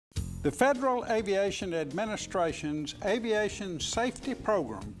The Federal Aviation Administration's Aviation Safety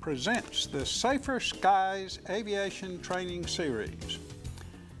Program presents the Safer Skies Aviation Training Series.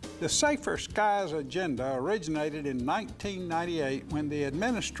 The Safer Skies agenda originated in 1998 when the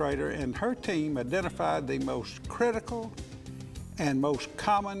administrator and her team identified the most critical and most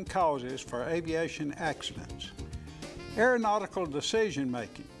common causes for aviation accidents: aeronautical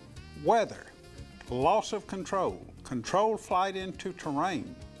decision-making, weather, loss of control, controlled flight into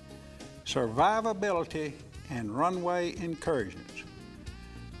terrain, survivability, and runway incursions.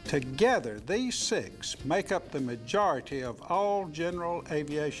 Together, these six make up the majority of all general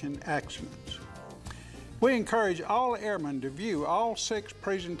aviation accidents. We encourage all airmen to view all six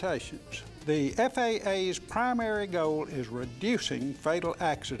presentations. The FAA's primary goal is reducing fatal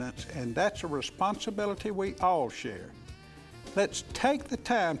accidents, and that's a responsibility we all share. Let's take the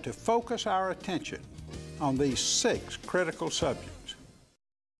time to focus our attention on these six critical subjects.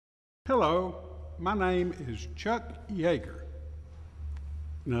 Hello, my name is Chuck Yeager.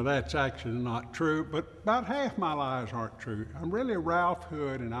 Now that's actually not true, but about half my lies aren't true. I'm really Ralph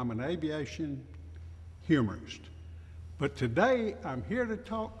Hood, and I'm an aviation humorist. But today I'm here to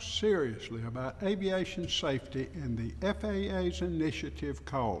talk seriously about aviation safety and the FAA's initiative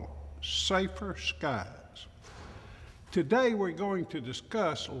called Safer Skies. Today we're going to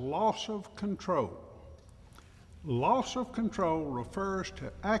discuss loss of control. Loss of control refers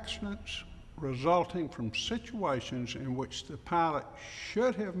to accidents resulting from situations in which the pilot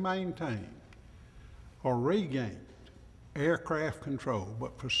should have maintained or regained aircraft control,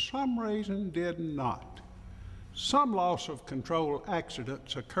 but for some reason did not. Some loss of control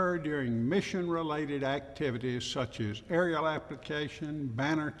accidents occur during mission-related activities such as aerial application,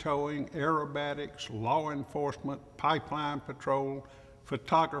 banner towing, aerobatics, law enforcement, pipeline patrol,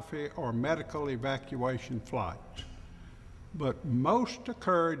 photography, or medical evacuation flights. But most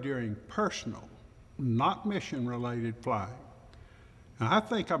occur during personal, not mission-related flying. Now, I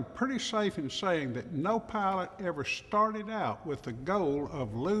think I'm pretty safe in saying that no pilot ever started out with the goal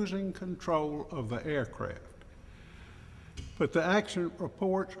of losing control of the aircraft. But the accident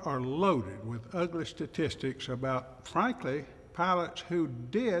reports are loaded with ugly statistics about, frankly, pilots who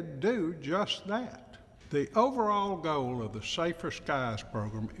did do just that. The overall goal of the Safer Skies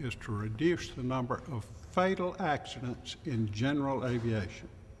program is to reduce the number of fatal accidents in general aviation.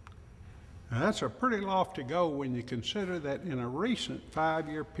 Now, that's a pretty lofty goal when you consider that in a recent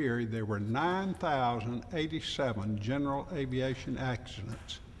 5-year period there were 9,087 general aviation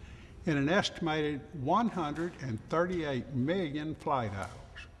accidents in an estimated 138 million flight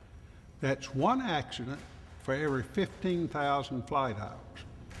hours. That's one accident for every 15,000 flight hours.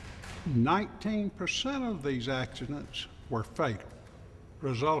 19% of these accidents were fatal,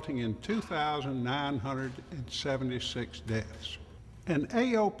 resulting in 2,976 deaths. An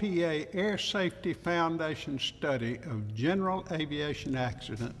AOPA Air Safety Foundation study of general aviation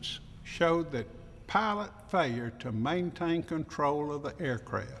accidents showed that pilot failure to maintain control of the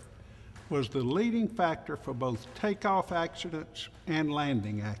aircraft was the leading factor for both takeoff accidents and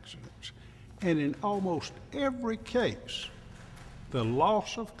landing accidents. And in almost every case, the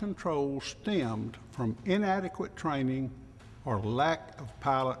loss of control stemmed from inadequate training or lack of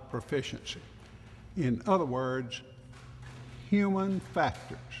pilot proficiency. In other words, human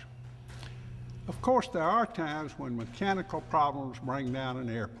factors. Of course, there are times when mechanical problems bring down an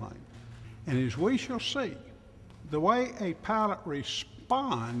airplane. And as we shall see, the way a pilot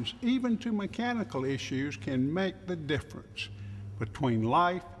responds even to mechanical issues can make the difference between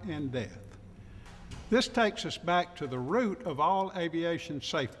life and death. This takes us back to the root of all aviation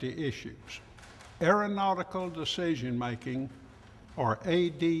safety issues: aeronautical decision-making, or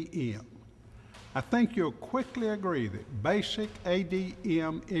ADM. I think you'll quickly agree that basic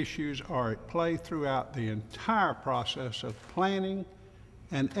ADM issues are at play throughout the entire process of planning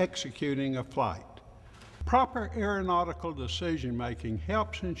and executing a flight. Proper aeronautical decision-making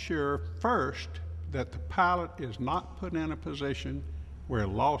helps ensure, first, that the pilot is not put in a position where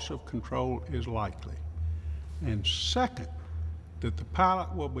loss of control is likely, and second, that the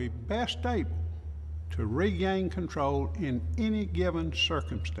pilot will be best able to regain control in any given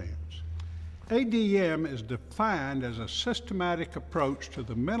circumstance. ADM is defined as a systematic approach to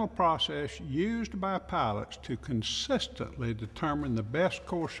the mental process used by pilots to consistently determine the best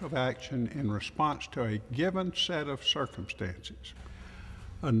course of action in response to a given set of circumstances.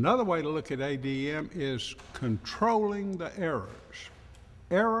 Another way to look at ADM is controlling the errors.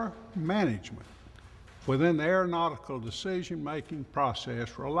 Error management within the aeronautical decision-making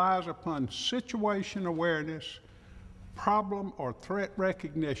process relies upon situation awareness, problem or threat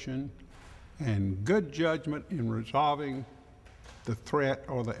recognition, and good judgment in resolving the threat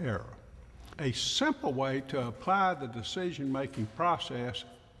or the error. A simple way to apply the decision-making process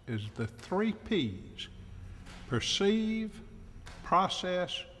is the 3 P's: perceive,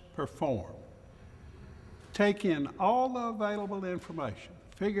 process, perform. Take in all the available information,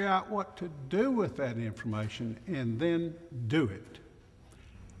 figure out what to do with that information, and then do it.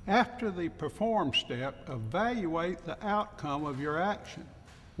 After the perform step, evaluate the outcome of your action,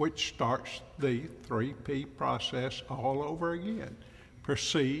 which starts the 3P process all over again.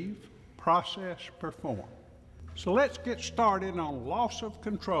 Perceive, process, perform. So let's get started on loss of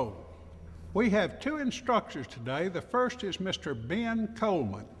control. We have 2 instructors today. The first is Mr. Ben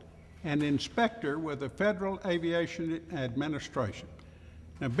Coleman, an inspector with the Federal Aviation Administration.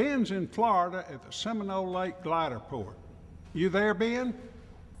 Now, Ben's in Florida at the Seminole Lake Glider Port. You there, Ben?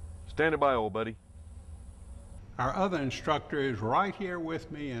 Standing by, old buddy. Our other instructor is right here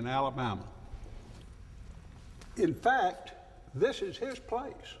with me in Alabama. In fact, this is his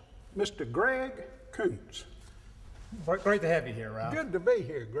place, Mr. Greg Kuntz. Great to have you here, Ralph. Good to be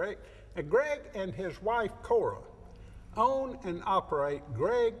here, Greg. Now, Greg and his wife, Cora, own and operate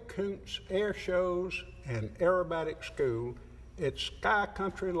Greg Kuntz Air Shows and Aerobatic School at Sky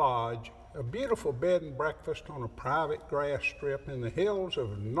Country Lodge, a beautiful bed and breakfast on a private grass strip in the hills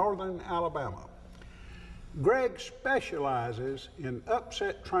of northern Alabama. Greg specializes in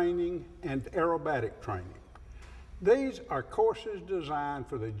upset training and aerobatic training. These are courses designed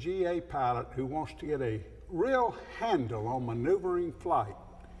for the GA pilot who wants to get a real handle on maneuvering flight.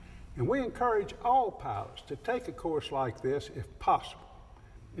 And we encourage all pilots to take a course like this if possible.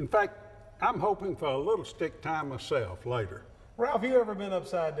 In fact, I'm hoping for a little stick time myself later. Ralph, you ever been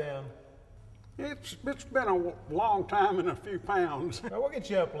upside down? It's been a long time and a few pounds. Well, we'll get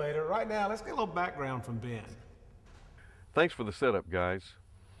you up later. Right now, let's get a little background from Ben. Thanks for the setup, guys.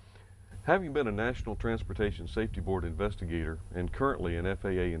 Having been a National Transportation Safety Board investigator and currently an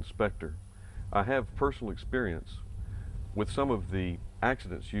FAA inspector, I have personal experience with some of the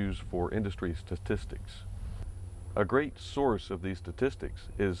accidents used for industry statistics. A great source of these statistics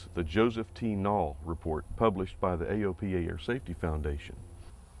is the Joseph T. Nall report published by the AOPA Air Safety Foundation.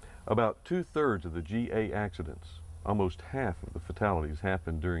 About 2/3 of the GA accidents, almost half of the fatalities,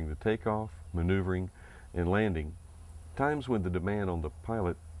 happen during the takeoff, maneuvering, and landing, times when the demand on the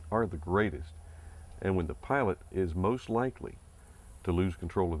pilot are the greatest and when the pilot is most likely to lose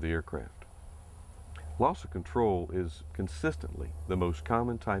control of the aircraft. Loss of control is consistently the most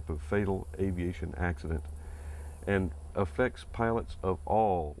common type of fatal aviation accident and affects pilots of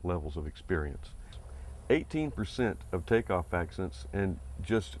all levels of experience. 18% of takeoff accidents and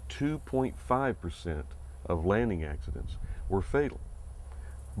just 2.5% of landing accidents were fatal.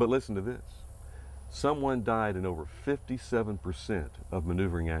 But listen to this. Someone died in over 57% of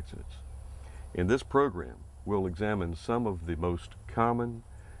maneuvering accidents. In this program, we'll examine some of the most common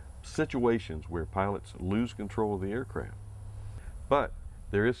situations where pilots lose control of the aircraft. But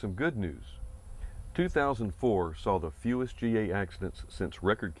there is some good news. 2004 saw the fewest GA accidents since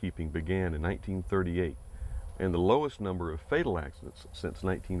record keeping began in 1938 and the lowest number of fatal accidents since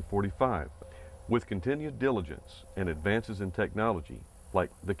 1945. With continued diligence and advances in technology,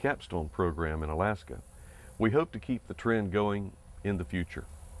 like the Capstone program in Alaska, we hope to keep the trend going in the future.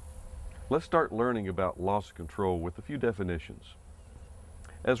 Let's start learning about loss of control with a few definitions.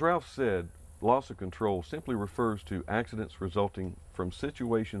 As Ralph said, loss of control simply refers to accidents resulting from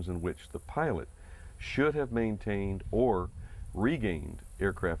situations in which the pilot should have maintained or regained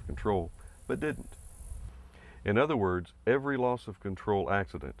aircraft control, but didn't. In other words, every loss of control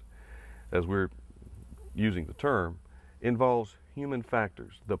accident, as we're using the term, involves human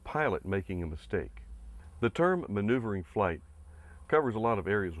factors, the pilot making a mistake. The term maneuvering flight covers a lot of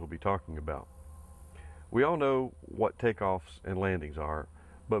areas we'll be talking about. We all know what takeoffs and landings are,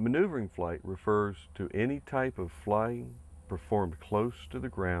 but maneuvering flight refers to any type of flying performed close to the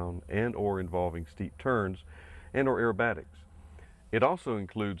ground and or involving steep turns and or aerobatics. It also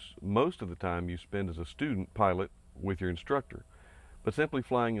includes most of the time you spend as a student pilot with your instructor, but simply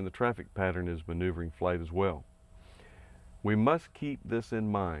flying in the traffic pattern is maneuvering flight as well. We must keep this in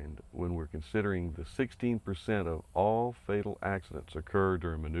mind when we're considering the 16% of all fatal accidents occur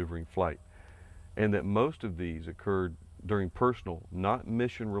during maneuvering flight, and that most of these occurred during personal, not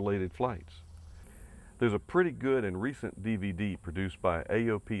mission-related flights. There's a pretty good and recent DVD produced by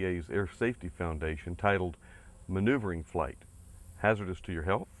AOPA's Air Safety Foundation titled Maneuvering Flight, Hazardous to Your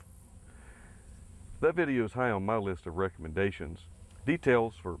Health? That video is high on my list of recommendations.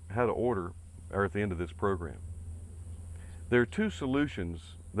 Details for how to order are at the end of this program. There are 2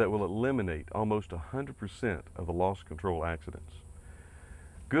 solutions that will eliminate almost 100% of the loss control accidents: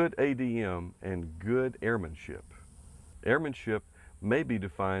 good ADM and good airmanship. Airmanship may be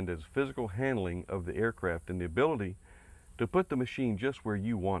defined as physical handling of the aircraft and the ability to put the machine just where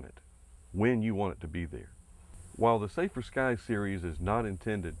you want it, when you want it to be there. While the Safer Skies series is not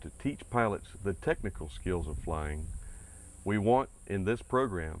intended to teach pilots the technical skills of flying, we want in this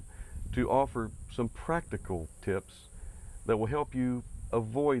program to offer some practical tips that will help you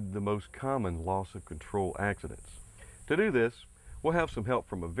avoid the most common loss of control accidents. To do this, we'll have some help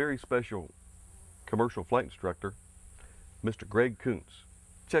from a very special commercial flight instructor, Mr. Greg Kuntz.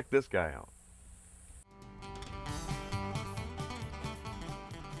 Check this guy out.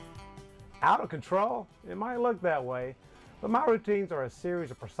 Out of control? It might look that way, but my routines are a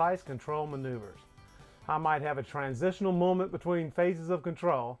series of precise control maneuvers. I might have a transitional moment between phases of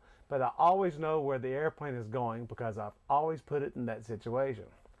control, but I always know where the airplane is going because I've always put it in that situation.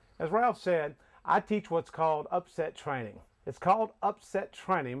 As Ralph said, I teach what's called upset training. It's called upset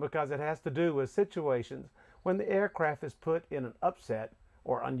training because it has to do with situations when the aircraft is put in an upset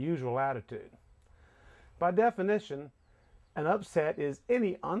or unusual attitude. By definition, an upset is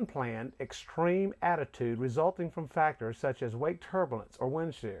any unplanned, extreme attitude resulting from factors such as wake turbulence or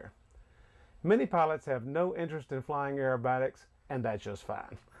wind shear. Many pilots have no interest in flying aerobatics, and that's just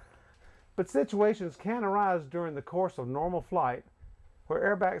fine. But situations can arise during the course of normal flight where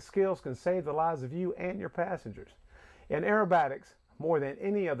aerobatic skills can save the lives of you and your passengers. In aerobatics, more than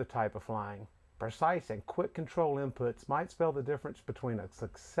any other type of flying, precise and quick control inputs might spell the difference between a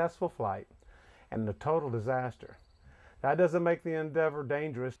successful flight and a total disaster. That doesn't make the endeavor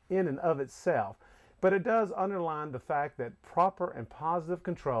dangerous in and of itself, but it does underline the fact that proper and positive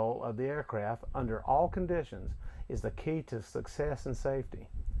control of the aircraft under all conditions is the key to success and safety.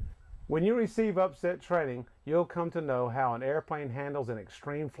 When you receive upset training, you'll come to know how an airplane handles in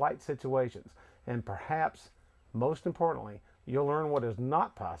extreme flight situations, and perhaps, most importantly, you'll learn what is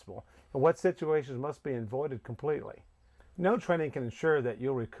not possible and what situations must be avoided completely. No training can ensure that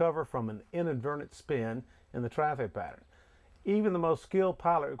you'll recover from an inadvertent spin in the traffic pattern. Even the most skilled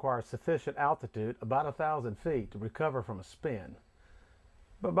pilot requires sufficient altitude, about 1,000 feet, to recover from a spin.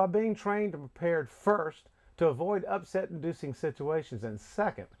 But by being trained and prepared first to avoid upset-inducing situations, and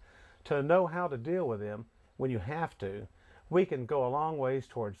second, to know how to deal with them when you have to, we can go a long ways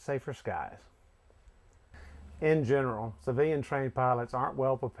towards safer skies. In general, civilian trained pilots aren't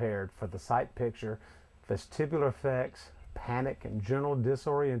well prepared for the sight picture, vestibular effects, panic, and general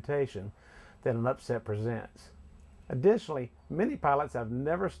disorientation that an upset presents. Additionally, many pilots have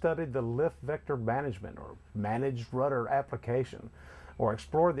never studied the lift vector management or managed rudder application or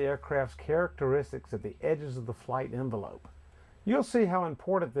explored the aircraft's characteristics at the edges of the flight envelope. You'll see how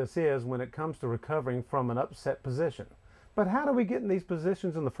important this is when it comes to recovering from an upset position. But how do we get in these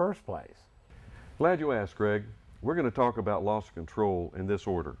positions in the first place? Glad you asked, Greg. We're going to talk about loss of control in this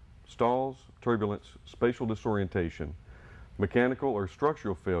order: stalls, turbulence, spatial disorientation, mechanical or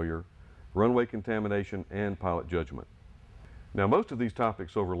structural failure, runway contamination, and pilot judgment. Now, most of these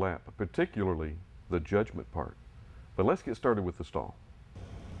topics overlap, particularly the judgment part. But let's get started with the stall.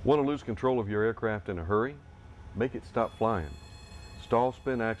 Want to lose control of your aircraft in a hurry? Make it stop flying. Stall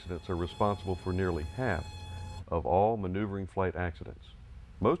spin accidents are responsible for nearly half of all maneuvering flight accidents.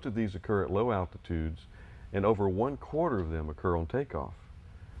 Most of these occur at low altitudes, and over 1/4 of them occur on takeoff.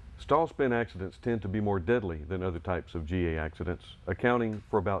 Stall spin accidents tend to be more deadly than other types of GA accidents, accounting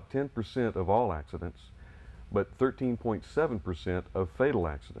for about 10% of all accidents, but 13.7% of fatal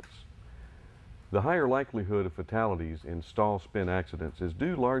accidents. The higher likelihood of fatalities in stall spin accidents is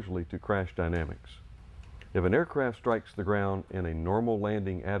due largely to crash dynamics. If an aircraft strikes the ground in a normal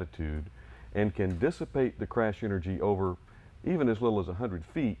landing attitude and can dissipate the crash energy over even as little as 100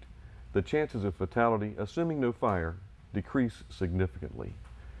 feet, the chances of fatality, assuming no fire, decrease significantly.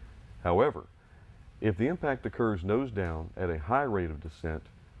 However, if the impact occurs nose down at a high rate of descent,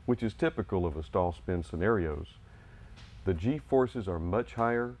 which is typical of a stall spin scenarios, the G-forces are much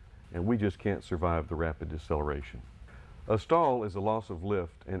higher and we just can't survive the rapid deceleration. A stall is a loss of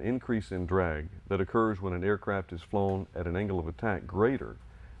lift and increase in drag that occurs when an aircraft is flown at an angle of attack greater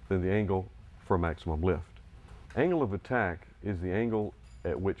than the angle for maximum lift. Angle of attack is the angle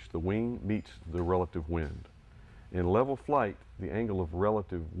at which the wing meets the relative wind. In level flight, the angle of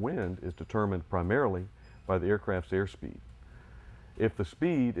relative wind is determined primarily by the aircraft's airspeed. If the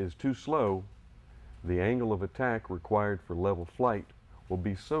speed is too slow, the angle of attack required for level flight will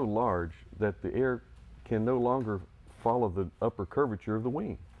be so large that the air can no longer follow the upper curvature of the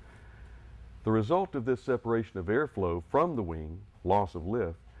wing. The result of this separation of airflow from the wing, loss of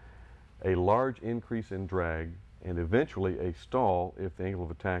lift, a large increase in drag, and eventually a stall if the angle of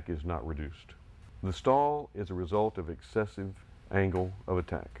attack is not reduced. The stall is a result of excessive angle of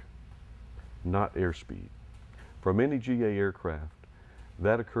attack, not airspeed. For many GA aircraft,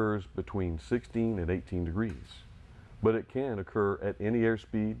 That occurs between 16 and 18 degrees, but it can occur at any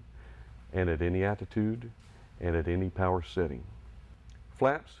airspeed and at any altitude and at any power setting.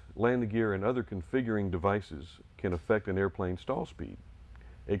 Flaps, landing gear, and other configuring devices can affect an airplane's stall speed.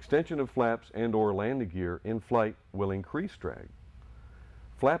 Extension of flaps and/or landing gear in flight will increase drag.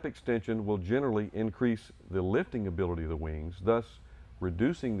 Flap extension will generally increase the lifting ability of the wings, thus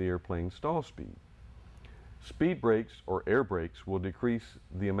reducing the airplane's stall speed. Speed brakes or air brakes will decrease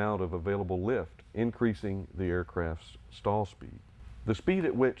the amount of available lift, increasing the aircraft's stall speed. The speed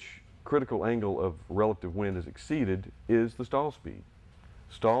at which critical angle of relative wind is exceeded is the stall speed.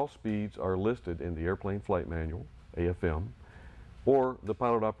 Stall speeds are listed in the Airplane Flight Manual, AFM, or the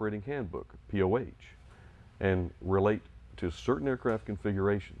Pilot Operating Handbook, POH, and relate to certain aircraft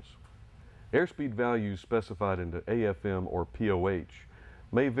configurations. Airspeed values specified in the AFM or POH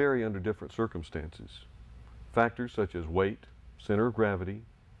may vary under different circumstances. Factors such as weight, center of gravity,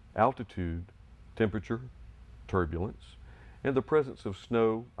 altitude, temperature, turbulence, and the presence of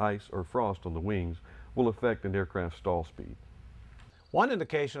snow, ice, or frost on the wings will affect an aircraft's stall speed. One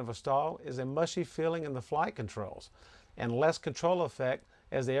indication of a stall is a mushy feeling in the flight controls and less control effect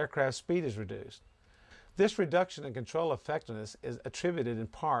as the aircraft's speed is reduced. This reduction in control effectiveness is attributed in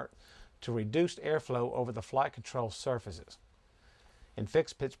part to reduced airflow over the flight control surfaces. In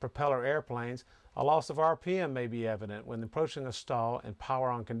fixed-pitch propeller airplanes, a loss of RPM may be evident when approaching a stall in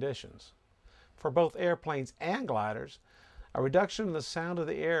power-on conditions. For both airplanes and gliders, a reduction in the sound of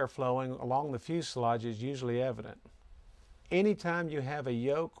the air flowing along the fuselage is usually evident. Anytime you have a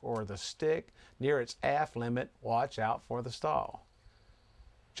yoke or the stick near its aft limit, watch out for the stall.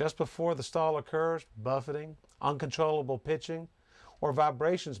 Just before the stall occurs, buffeting, uncontrollable pitching, or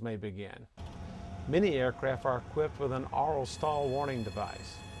vibrations may begin. Many aircraft are equipped with an aural stall warning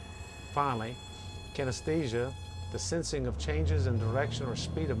device. Finally, kinesthesia, the sensing of changes in direction or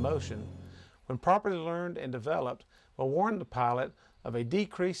speed of motion, when properly learned and developed, will warn the pilot of a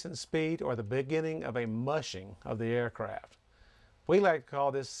decrease in speed or the beginning of a mushing of the aircraft. We like to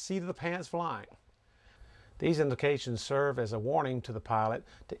call this seat-of-the-pants flying. These indications serve as a warning to the pilot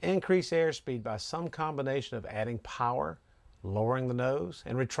to increase airspeed by some combination of adding power, lowering the nose,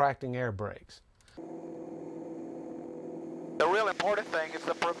 and retracting air brakes. The real important thing is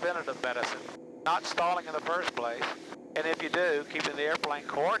the preventative medicine, not stalling in the first place, and if you do, keeping the airplane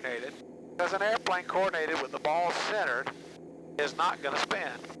coordinated, because an airplane coordinated with the ball centered is not going to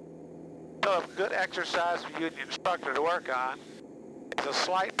spin. So a good exercise for you and your instructor to work on is a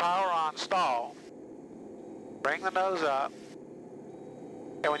slight power on stall, bring the nose up,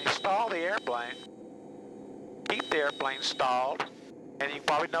 and when you stall the airplane, keep the airplane stalled, and you can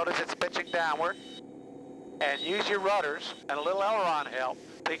probably notice it's pitching downward, and use your rudders and a little aileron help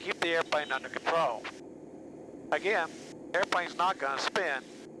to keep the airplane under control. Again, the airplane's not going to spin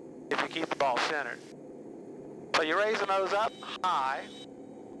if you keep the ball centered. So you raise the nose up high,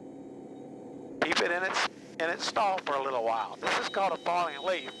 keep it in its stall for a little while. This is called a falling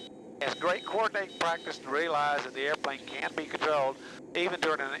leaf. It's great coordinating practice to realize that the airplane can be controlled even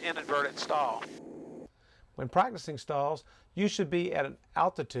during an inadvertent stall. When practicing stalls, you should be at an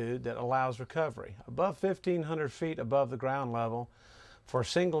altitude that allows recovery, above 1,500 feet above the ground level for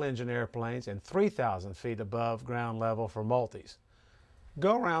single-engine airplanes and 3,000 feet above ground level for multis.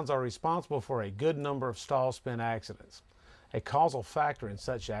 Go-arounds are responsible for a good number of stall spin accidents. A causal factor in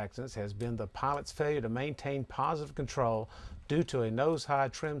such accidents has been the pilot's failure to maintain positive control due to a nose-high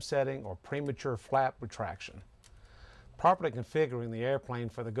trim setting or premature flap retraction. Properly configuring the airplane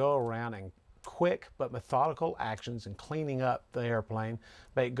for the go-around and quick but methodical actions in cleaning up the airplane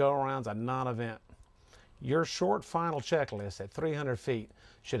make go-arounds a non-event. Your short final checklist at 300 feet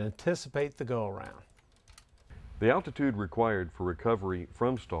should anticipate the go-around. The altitude required for recovery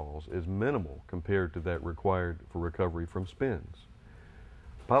from stalls is minimal compared to that required for recovery from spins.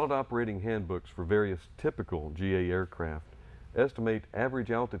 Pilot operating handbooks for various typical GA aircraft estimate average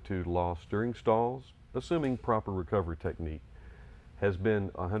altitude loss during stalls, assuming proper recovery technique, has been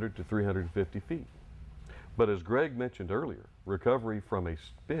 100 to 350 feet. But as Greg mentioned earlier, recovery from a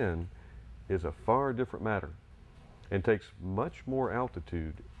spin is a far different matter and takes much more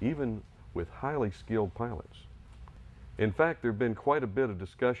altitude even with highly skilled pilots. In fact, there has been quite a bit of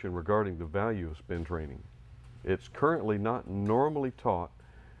discussion regarding the value of spin training. It's currently not normally taught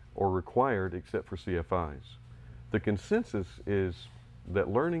or required except for CFIs. The consensus is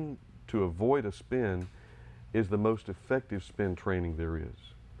that learning to avoid a spin is the most effective spin training there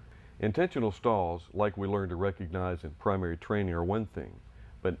is. Intentional stalls, like we learned to recognize in primary training, are one thing,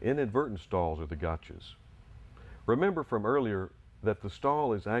 but inadvertent stalls are the gotchas. Remember from earlier that the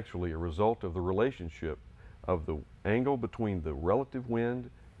stall is actually a result of the relationship of the angle between the relative wind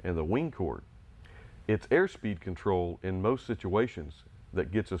and the wing chord. It's airspeed control in most situations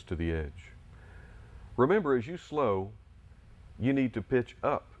that gets us to the edge. Remember, as you slow, you need to pitch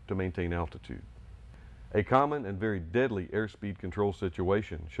up to maintain altitude. A common and very deadly airspeed control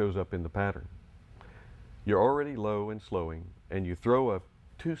situation shows up in the pattern. You're already low and slowing, and you throw a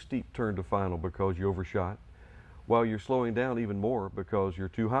too steep turn to final because you overshot, while you're slowing down even more because you're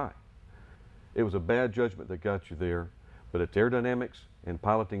too high. It was a bad judgment that got you there, but it's aerodynamics and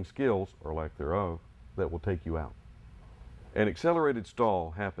piloting skills, or lack thereof, that will take you out. An accelerated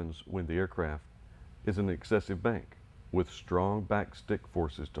stall happens when the aircraft is in an excessive bank with strong back stick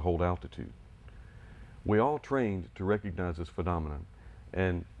forces to hold altitude. We all trained to recognize this phenomenon,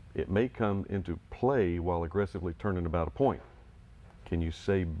 and it may come into play while aggressively turning about a point. Can you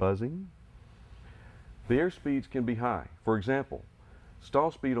say buzzing? The airspeeds can be high. For example,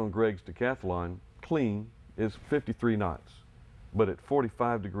 stall speed on Greg's decathlon clean is 53 knots, but at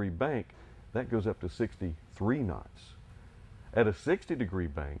 45-degree bank, that goes up to 63 knots. At a 60-degree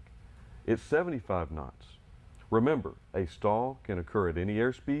bank, it's 75 knots. Remember, a stall can occur at any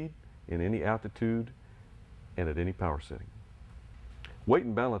airspeed, in any altitude, and at any power setting. Weight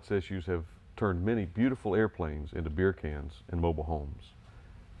and balance issues have turned many beautiful airplanes into beer cans and mobile homes.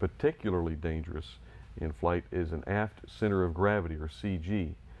 Particularly dangerous in flight is an aft center of gravity, or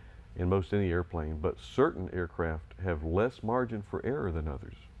CG, in most any airplane, but certain aircraft have less margin for error than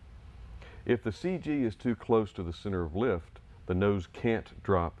others. If the CG is too close to the center of lift, the nose can't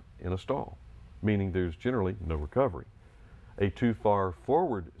drop in a stall, meaning there's generally no recovery. A too far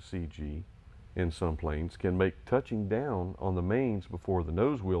forward CG in some planes can make touching down on the mains before the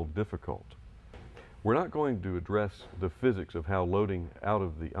nose wheel difficult. We're not going to address the physics of how loading out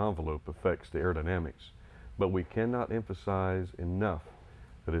of the envelope affects the aerodynamics, but we cannot emphasize enough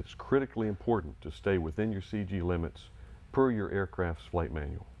that it's critically important to stay within your CG limits per your aircraft's flight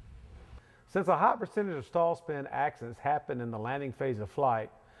manual. Since a high percentage of stall spin accidents happen in the landing phase of flight,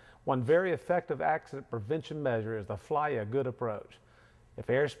 one very effective accident prevention measure is to fly a good approach. If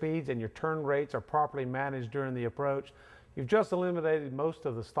airspeeds and your turn rates are properly managed during the approach, you've just eliminated most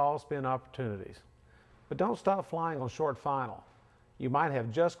of the stall spin opportunities. But don't stop flying on short final. You might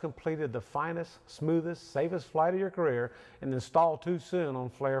have just completed the finest, smoothest, safest flight of your career and then stall too soon on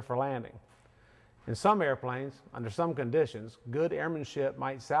flare for landing. In some airplanes, under some conditions, good airmanship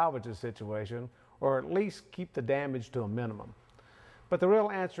might salvage the situation or at least keep the damage to a minimum. But the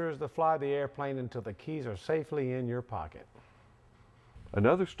real answer is to fly the airplane until the keys are safely in your pocket.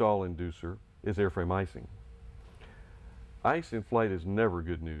 Another stall inducer is airframe icing. Ice in flight is never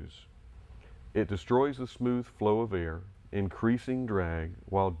good news. It destroys the smooth flow of air, increasing drag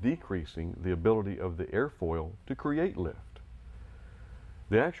while decreasing the ability of the airfoil to create lift.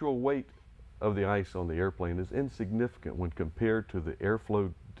 The actual weight of the ice on the airplane is insignificant when compared to the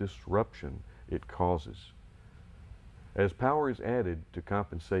airflow disruption it causes. As power is added to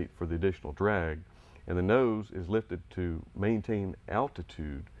compensate for the additional drag, and the nose is lifted to maintain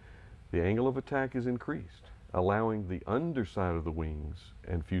altitude, the angle of attack is increased, allowing the underside of the wings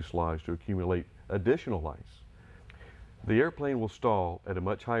and fuselage to accumulate additional ice. The airplane will stall at a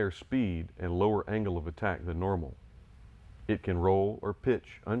much higher speed and lower angle of attack than normal. It can roll or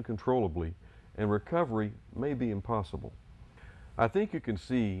pitch uncontrollably, and recovery may be impossible. I think you can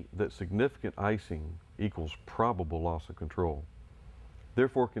see that significant icing equals probable loss of control.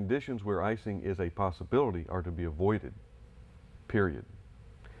 Therefore, conditions where icing is a possibility are to be avoided, period,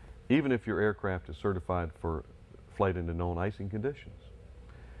 even if your aircraft is certified for flight into known icing conditions.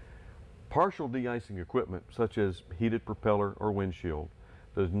 Partial de-icing equipment, such as heated propeller or windshield,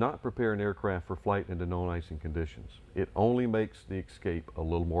 does not prepare an aircraft for flight into known icing conditions. It only makes the escape a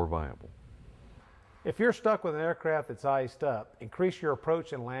little more viable. If you're stuck with an aircraft that's iced up, increase your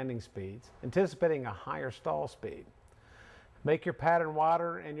approach and landing speeds, anticipating a higher stall speed. Make your pattern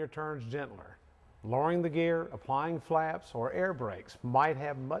wider and your turns gentler. Lowering the gear, applying flaps, or air brakes might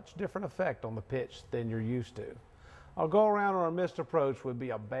have much different effect on the pitch than you're used to. A go-around or a missed approach would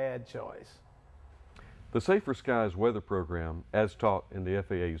be a bad choice. The Safer Skies weather program, as taught in the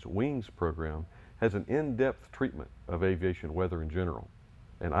FAA's Wings program, has an in-depth treatment of aviation weather in general,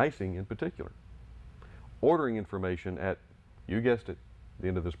 and icing in particular. Ordering information at, you guessed it, the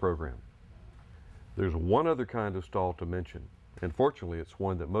end of this program. There's one other kind of stall to mention, and fortunately it's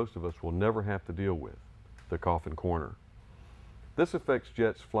one that most of us will never have to deal with, the coffin corner. This affects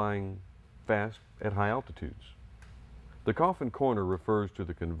jets flying fast at high altitudes. The coffin corner refers to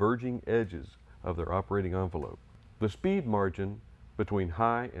the converging edges of their operating envelope. The speed margin between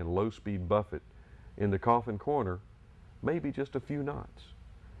high and low speed buffet in the coffin corner may be just a few knots.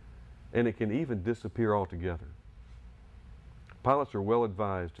 and it can even disappear altogether. Pilots are well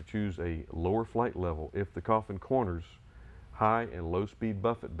advised to choose a lower flight level if the coffin corners, high and low speed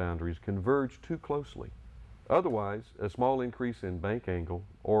buffet boundaries converge too closely. Otherwise, a small increase in bank angle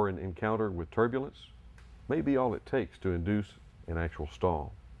or an encounter with turbulence may be all it takes to induce an actual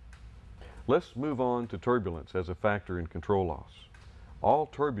stall. Let's move on to turbulence as a factor in control loss. All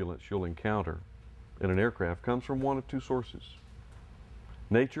turbulence you'll encounter in an aircraft comes from one of two sources: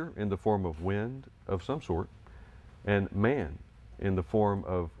 nature in the form of wind of some sort, and man in the form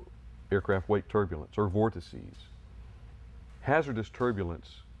of aircraft wake turbulence or vortices. Hazardous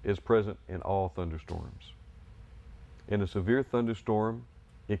turbulence is present in all thunderstorms. In a severe thunderstorm,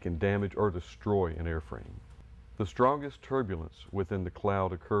 it can damage or destroy an airframe. The strongest turbulence within the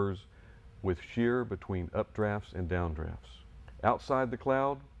cloud occurs with shear between updrafts and downdrafts. Outside the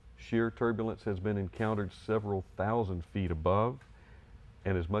cloud, shear turbulence has been encountered several thousand feet above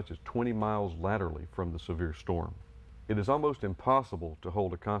and as much as 20 miles laterally from the severe storm. It is almost impossible to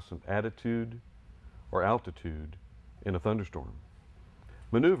hold a constant attitude or altitude in a thunderstorm.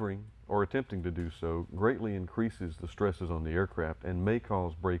 Maneuvering, or attempting to do so, greatly increases the stresses on the aircraft and may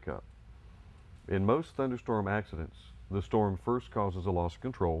cause breakup. In most thunderstorm accidents, the storm first causes a loss of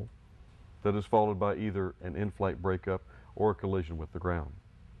control that is followed by either an in-flight breakup or a collision with the ground.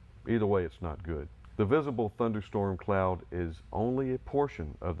 Either way, it's not good. The visible thunderstorm cloud is only a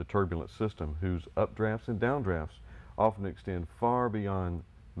portion of the turbulent system whose updrafts and downdrafts often extend far beyond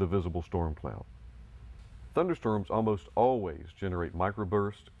the visible storm cloud. Thunderstorms almost always generate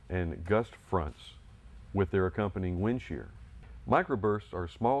microbursts and gust fronts with their accompanying wind shear. Microbursts are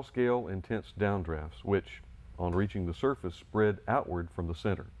small-scale, intense downdrafts which, on reaching the surface, spread outward from the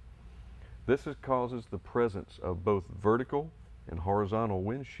center. This causes the presence of both vertical and horizontal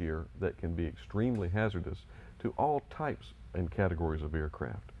wind shear that can be extremely hazardous to all types and categories of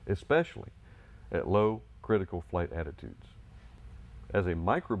aircraft, especially at low critical flight attitudes. As a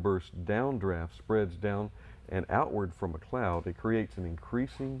microburst downdraft spreads down and outward from a cloud, it creates an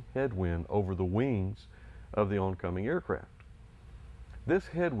increasing headwind over the wings of the oncoming aircraft. This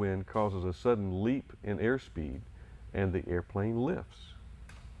headwind causes a sudden leap in airspeed and the airplane lifts.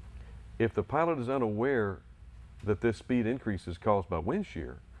 If the pilot is unaware that this speed increase is caused by wind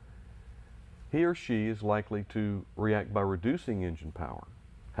shear, he or she is likely to react by reducing engine power.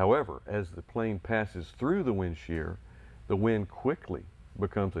 However, as the plane passes through the wind shear, the wind quickly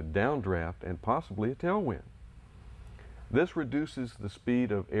becomes a downdraft and possibly a tailwind. This reduces the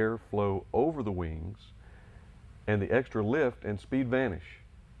speed of airflow over the wings, and the extra lift and speed vanish.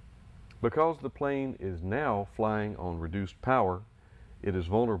 Because the plane is now flying on reduced power, it is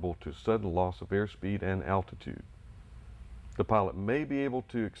vulnerable to sudden loss of airspeed and altitude. The pilot may be able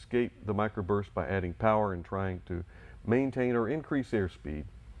to escape the microburst by adding power and trying to maintain or increase airspeed.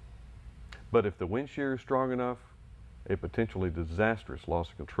 But if the wind shear is strong enough, a potentially disastrous loss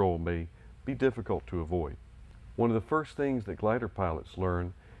of control may be difficult to avoid. One of the first things that glider pilots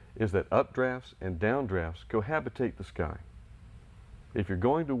learn is that updrafts and downdrafts cohabitate the sky. If you're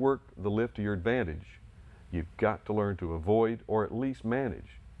going to work the lift to your advantage, you've got to learn to avoid or at least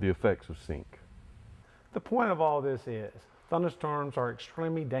manage the effects of sink. The point of all this is, thunderstorms are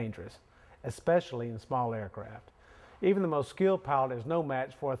extremely dangerous, especially in small aircraft. Even the most skilled pilot is no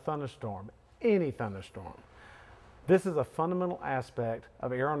match for a thunderstorm, any thunderstorm. This is a fundamental aspect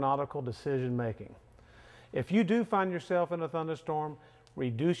of aeronautical decision making. If you do find yourself in a thunderstorm,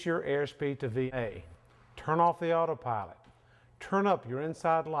 reduce your airspeed to VA. Turn off the autopilot. Turn up your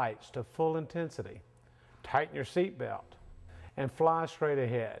inside lights to full intensity. Tighten your seatbelt and fly straight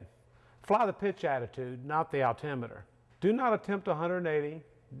ahead. Fly the pitch attitude, not the altimeter. Do not attempt 180.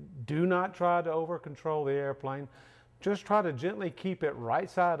 Do not try to over-control the airplane. Just try to gently keep it right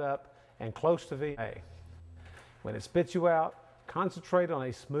side up and close to VA. When it spits you out, concentrate on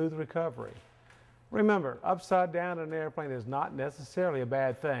a smooth recovery. Remember, upside down in an airplane is not necessarily a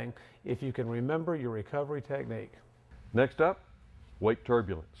bad thing if you can remember your recovery technique. Next up, wake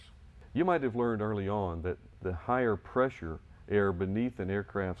turbulence. You might have learned early on that the higher pressure air beneath an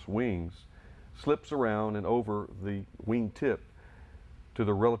aircraft's wings slips around and over the wing tip to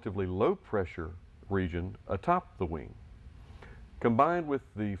the relatively low pressure region atop the wing. Combined with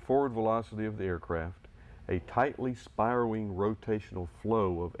the forward velocity of the aircraft, a tightly spiraling rotational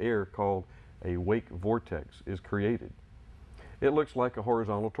flow of air called a wake vortex is created. It looks like a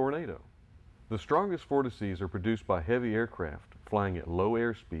horizontal tornado. The strongest vortices are produced by heavy aircraft flying at low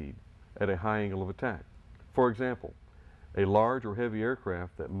airspeed at a high angle of attack. For example, a large or heavy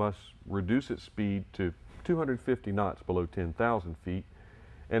aircraft that must reduce its speed to 250 knots below 10,000 feet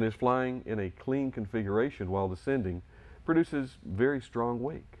and is flying in a clean configuration while descending produces very strong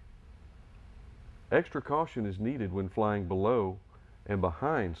wake. Extra caution is needed when flying below and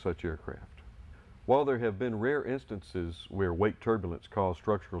behind such aircraft. While there have been rare instances where wake turbulence caused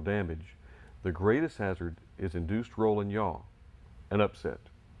structural damage, the greatest hazard is induced roll and yaw, an upset.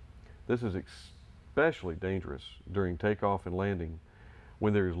 This is especially dangerous during takeoff and landing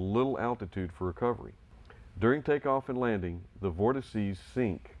when there is little altitude for recovery. During takeoff and landing, the vortices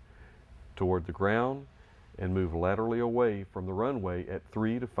sink toward the ground and move laterally away from the runway at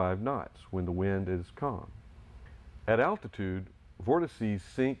 3 to 5 knots when the wind is calm. At altitude, vortices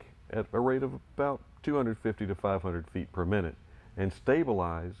sink at a rate of about 250 to 500 feet per minute and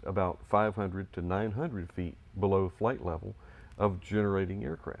stabilize about 500 to 900 feet below flight level of generating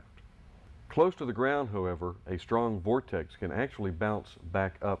aircraft. Close to the ground, however, a strong vortex can actually bounce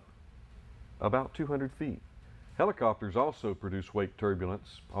back up about 200 feet. Helicopters also produce wake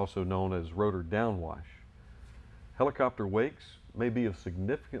turbulence, also known as rotor downwash. Helicopter wakes may be of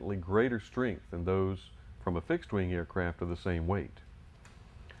significantly greater strength than those from a fixed-wing aircraft of the same weight.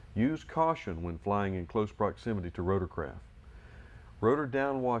 Use caution when flying in close proximity to rotorcraft. Rotor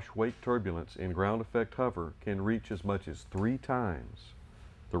downwash wake turbulence in ground effect hover can reach as much as 3 times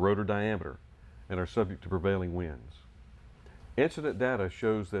the rotor diameter and are subject to prevailing winds. Incident data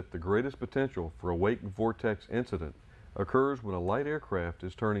shows that the greatest potential for a wake vortex incident occurs when a light aircraft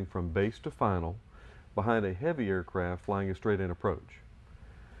is turning from base to final behind a heavy aircraft flying a straight-in approach.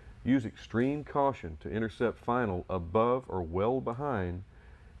 Use extreme caution to intercept final above or well behind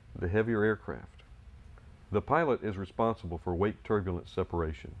the heavier aircraft. The pilot is responsible for wake turbulence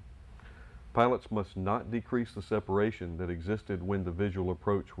separation. Pilots must not decrease the separation that existed when the visual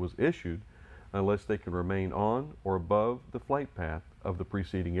approach was issued unless they can remain on or above the flight path of the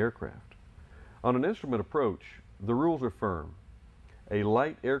preceding aircraft. On an instrument approach, the rules are firm. A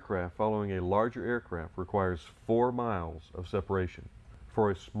light aircraft following a larger aircraft requires 4 miles of separation.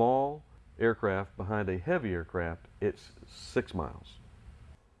 For a small aircraft behind a heavy aircraft, it's 6 miles.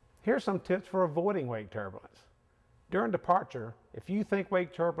 Here's some tips for avoiding wake turbulence. During departure, if you think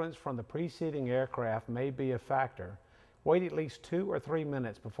wake turbulence from the preceding aircraft may be a factor, wait at least 2 or 3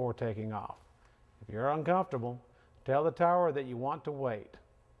 minutes before taking off. If you're uncomfortable, tell the tower that you want to wait.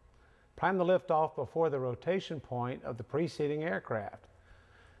 Plan the liftoff before the rotation point of the preceding aircraft.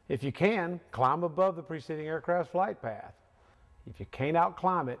 If you can, climb above the preceding aircraft's flight path. If you can't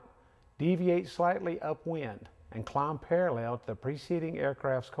outclimb it, deviate slightly upwind and climb parallel to the preceding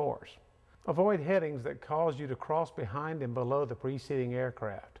aircraft's course. Avoid headings that cause you to cross behind and below the preceding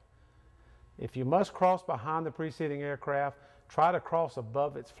aircraft. If you must cross behind the preceding aircraft, try to cross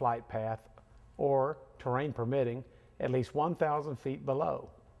above its flight path or, terrain permitting, at least 1,000 feet below.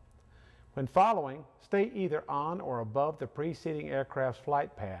 When following, stay either on or above the preceding aircraft's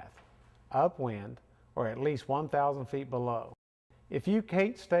flight path, upwind, or at least 1,000 feet below. If you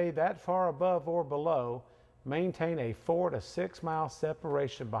can't stay that far above or below, maintain a 4 to 6 mile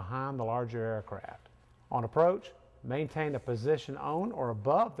separation behind the larger aircraft. On approach, maintain a position on or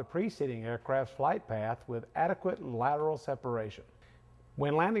above the preceding aircraft's flight path with adequate lateral separation.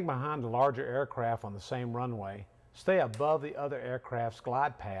 When landing behind a larger aircraft on the same runway, stay above the other aircraft's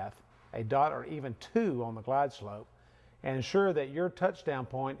glide path, a dot or even 2 on the glide slope, and ensure that your touchdown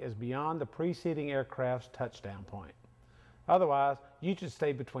point is beyond the preceding aircraft's touchdown point. Otherwise, you should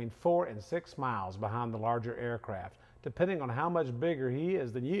stay between 4 and 6 miles behind the larger aircraft, depending on how much bigger he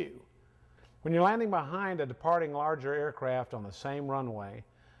is than you. When you're landing behind a departing larger aircraft on the same runway,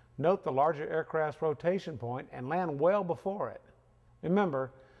 note the larger aircraft's rotation point and land well before it.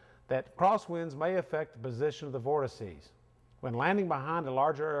 Remember that crosswinds may affect the position of the vortices. When landing behind a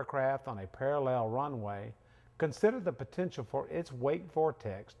larger aircraft on a parallel runway, consider the potential for its wake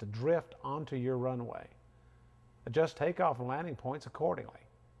vortex to drift onto your runway. Adjust takeoff and landing points accordingly.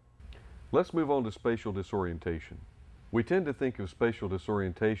 Let's move on to spatial disorientation. We tend to think of spatial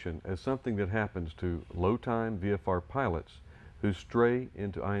disorientation as something that happens to low-time VFR pilots who stray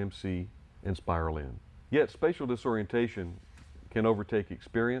into IMC and spiral in. Yet spatial disorientation can overtake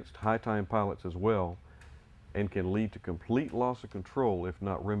experienced high-time pilots as well and can lead to complete loss of control if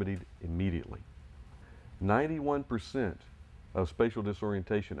not remedied immediately. 91% of spatial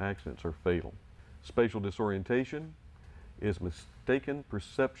disorientation accidents are fatal. Spatial disorientation is mistaken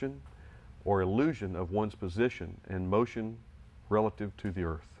perception or illusion of one's position and motion relative to the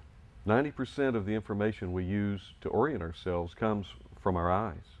Earth. 90% of the information we use to orient ourselves comes from our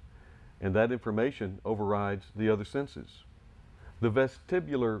eyes, and that information overrides the other senses. The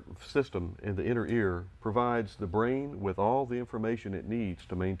vestibular system in the inner ear provides the brain with all the information it needs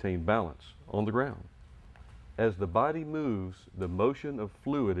to maintain balance on the ground. As the body moves, the motion of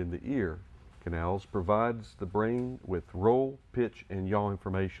fluid in the ear canals provides the brain with roll, pitch, and yaw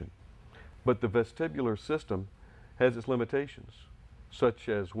information. But the vestibular system has its limitations, such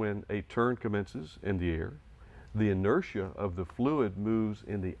as when a turn commences in the air, the inertia of the fluid moves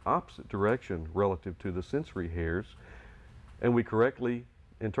in the opposite direction relative to the sensory hairs, and we correctly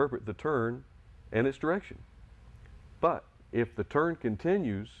interpret the turn and its direction. But if the turn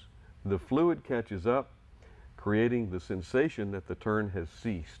continues, the fluid catches up, creating the sensation that the turn has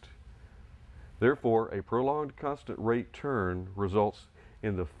ceased. Therefore, a prolonged constant rate turn results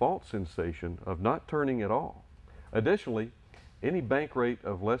in the false sensation of not turning at all. Additionally, any bank rate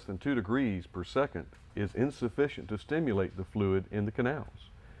of less than 2 degrees per second is insufficient to stimulate the fluid in the canals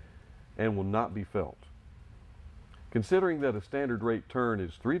and will not be felt. Considering that a standard rate turn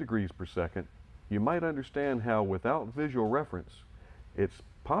is 3 degrees per second, you might understand how, without visual reference, it's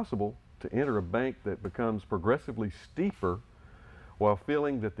possible to enter a bank that becomes progressively steeper while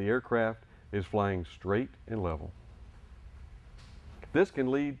feeling that the aircraft is flying straight and level. This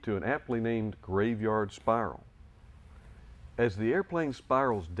can lead to an aptly named graveyard spiral. As the airplane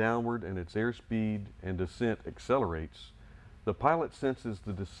spirals downward and its airspeed and descent accelerates, the pilot senses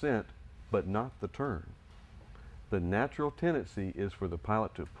the descent but not the turn. The natural tendency is for the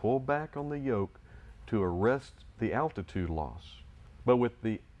pilot to pull back on the yoke to arrest the altitude loss. But with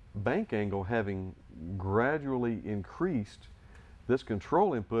the bank angle having gradually increased, this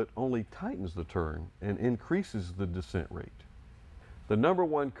control input only tightens the turn and increases the descent rate. The number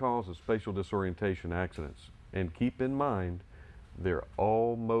one cause of spatial disorientation accidents, and keep in mind they're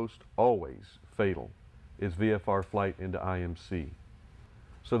almost always fatal, is VFR flight into IMC.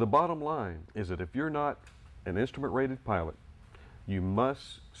 So the bottom line is that if you're not an instrument-rated pilot, you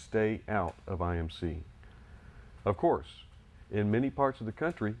must stay out of IMC. Of course, in many parts of the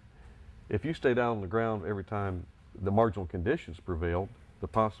country, if you stayed out on the ground every time the marginal conditions prevailed, the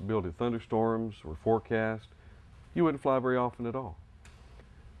possibility of thunderstorms were forecast, you wouldn't fly very often at all.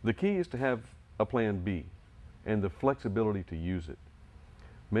 The key is to have a plan B and the flexibility to use it.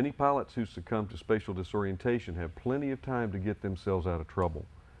 Many pilots who succumb to spatial disorientation have plenty of time to get themselves out of trouble,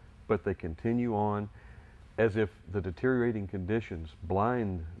 but they continue on as if the deteriorating conditions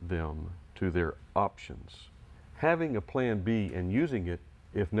blind them to their options. Having a plan B and using it,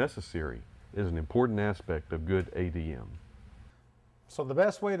 if necessary, is an important aspect of good ADM. So the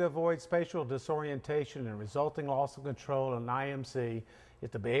best way to avoid spatial disorientation and resulting loss of control in IMC is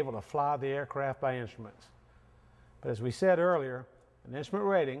to be able to fly the aircraft by instruments. But as we said earlier, an instrument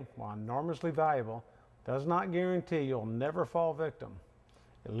rating, while enormously valuable, does not guarantee you'll never fall victim.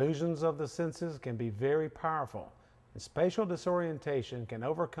 Illusions of the senses can be very powerful, and spatial disorientation can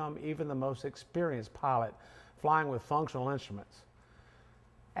overcome even the most experienced pilot flying with functional instruments.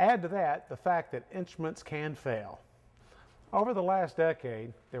 Add to that the fact that instruments can fail. Over the last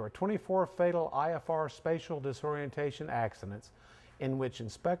decade, there were 24 fatal IFR spatial disorientation accidents in which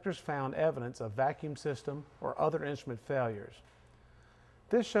inspectors found evidence of vacuum system or other instrument failures.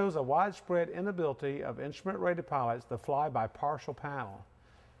 This shows a widespread inability of instrument-rated pilots to fly by partial panel,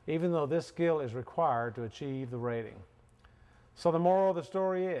 even though this skill is required to achieve the rating. So the moral of the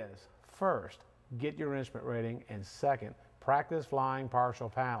story is, first, get your instrument rating, and second, practice flying partial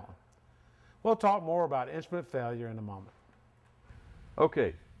panel. We'll talk more about instrument failure in a moment.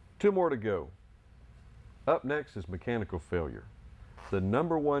 Okay, 2 more to go. Up next is mechanical failure. The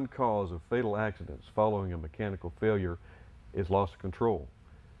number one cause of fatal accidents following a mechanical failure is loss of control,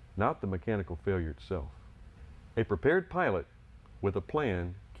 not the mechanical failure itself. A prepared pilot with a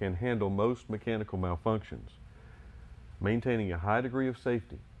plan can handle most mechanical malfunctions, maintaining a high degree of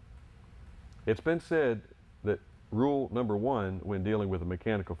safety. It's been said that rule number 1 when dealing with a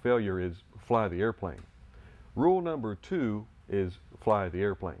mechanical failure is fly the airplane. Rule number 2 is fly the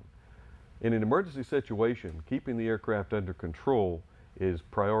airplane. In an emergency situation, keeping the aircraft under control is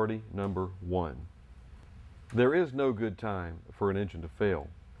priority number 1. There is no good time for an engine to fail.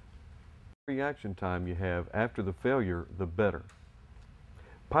 The reaction time you have after the failure, the better.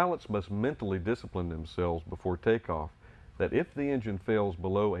 Pilots must mentally discipline themselves before takeoff that if the engine fails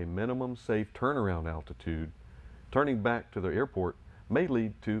below a minimum safe turnaround altitude, turning back to the airport may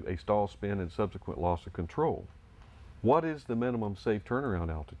lead to a stall spin and subsequent loss of control. What is the minimum safe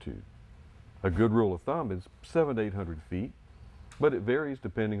turnaround altitude? A good rule of thumb is 700 to 800 feet, but it varies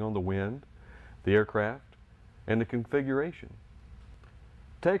depending on the wind, the aircraft, and the configuration.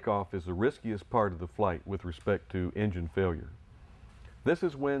 Takeoff is the riskiest part of the flight with respect to engine failure. This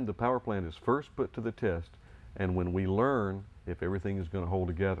is when the power plant is first put to the test and when we learn if everything is going to hold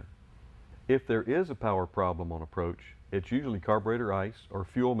together. If there is a power problem on approach, it's usually carburetor ice or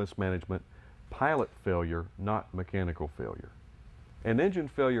fuel mismanagement, pilot failure, not mechanical failure. An engine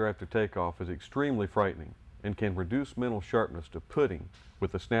failure after takeoff is extremely frightening and can reduce mental sharpness to pudding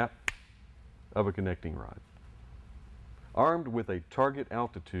with a snap of a connecting rod. Armed with a target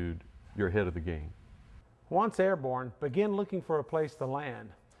altitude, you're ahead of the game. Once airborne, begin looking for a place to land.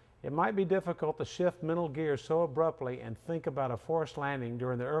 It might be difficult to shift mental gears so abruptly and think about a forced landing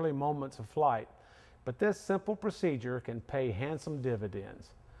during the early moments of flight, but this simple procedure can pay handsome dividends.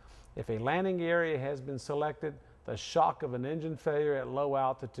 If a landing area has been selected, the shock of an engine failure at low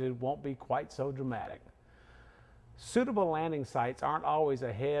altitude won't be quite so dramatic. Suitable landing sites aren't always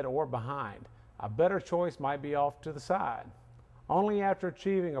ahead or behind. A better choice might be off to the side. Only after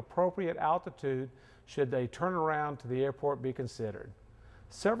achieving appropriate altitude should a turnaround to the airport be considered.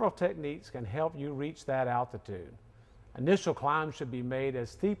 Several techniques can help you reach that altitude. Initial climbs should be made as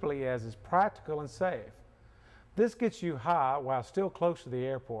steeply as is practical and safe. This gets you high while still close to the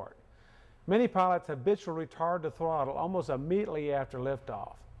airport. Many pilots habitually retard the throttle almost immediately after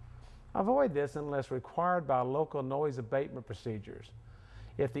liftoff. Avoid this unless required by local noise abatement procedures.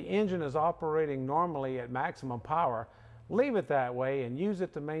 If the engine is operating normally at maximum power, leave it that way and use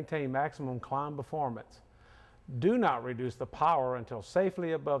it to maintain maximum climb performance. Do not reduce the power until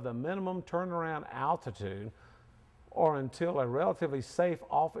safely above the minimum turnaround altitude or until a relatively safe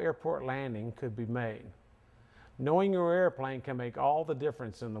off-airport landing could be made. Knowing your airplane can make all the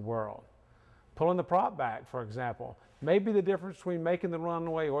difference in the world. Pulling the prop back, for example, may be the difference between making the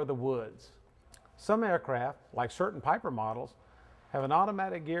runway or the woods. Some aircraft, like certain Piper models, have an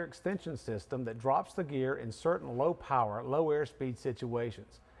automatic gear extension system that drops the gear in certain low power, low airspeed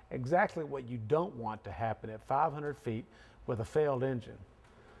situations. Exactly what you don't want to happen at 500 feet with a failed engine.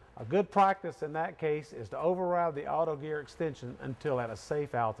 A good practice in that case is to override the auto gear extension until at a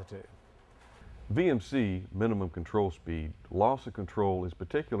safe altitude. VMC, minimum control speed, loss of control is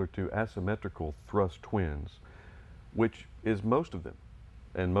particular to asymmetrical thrust twins, which is most of them,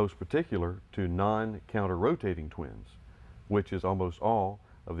 and most particular to non-counter-rotating twins, which is almost all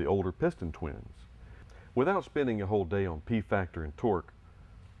of the older piston twins. Without spending a whole day on P-factor and torque,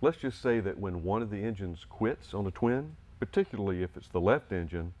 let's just say that when one of the engines quits on a twin, particularly if it's the left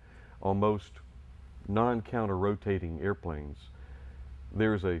engine, on most non-counter-rotating airplanes,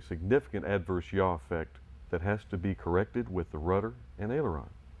 there's a significant adverse yaw effect that has to be corrected with the rudder and aileron.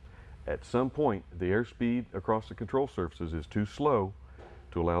 At some point, the airspeed across the control surfaces is too slow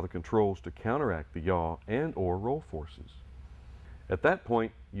to allow the controls to counteract the yaw and or roll forces. At that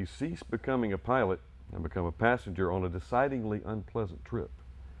point, you cease becoming a pilot and become a passenger on a decidedly unpleasant trip.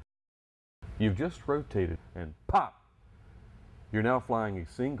 You've just rotated and pop! You're now flying a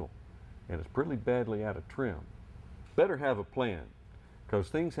single and it's pretty badly out of trim. Better have a plan, because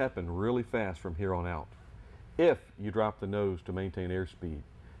things happen really fast from here on out. If you drop the nose to maintain airspeed,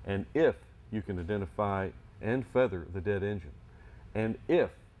 and if you can identify and feather the dead engine, and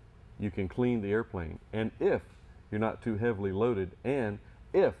if you can clean the airplane, and if you're not too heavily loaded, and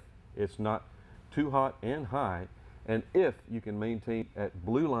if it's not too hot and high, and if you can maintain at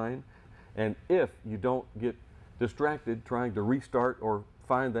blue line, and if you don't get distracted trying to restart or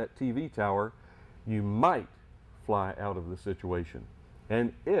find that TV tower, you might fly out of the situation.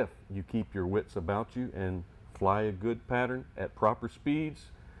 And if you keep your wits about you and fly a good pattern at proper speeds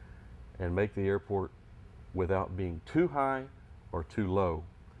and make the airport without being too high or too low,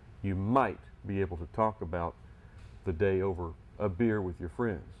 you might be able to talk about the day over a beer with your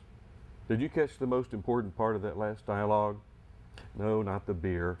friends. Did you catch the most important part of that last dialogue? No, not the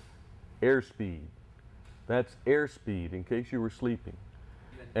beer. Airspeed. That's airspeed, in case you were sleeping.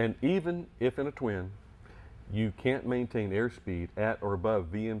 And even if in a twin, you can't maintain airspeed at or above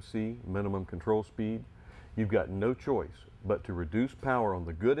VMC, minimum control speed, you've got no choice but to reduce power on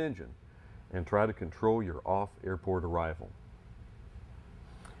the good engine and try to control your off-airport arrival.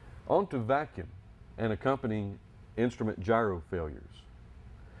 On to vacuum and accompanying instrument gyro failures.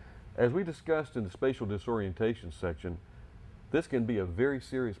 As we discussed in the spatial disorientation section, this can be a very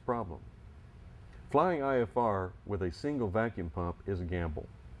serious problem. Flying IFR with a single vacuum pump is a gamble.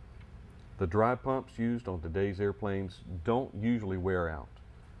 The dry pumps used on today's airplanes don't usually wear out.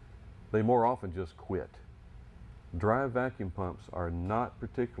 They more often just quit. Dry vacuum pumps are not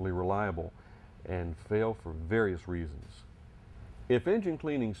particularly reliable and fail for various reasons. If engine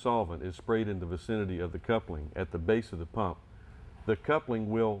cleaning solvent is sprayed in the vicinity of the coupling at the base of the pump, the coupling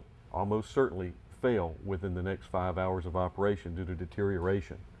will almost certainly fail within the next 5 hours of operation due to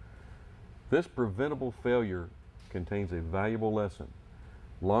deterioration. This preventable failure contains a valuable lesson.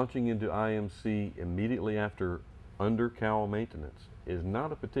 Launching into IMC immediately after under-cowl maintenance is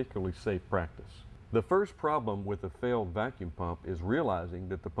not a particularly safe practice. The first problem with a failed vacuum pump is realizing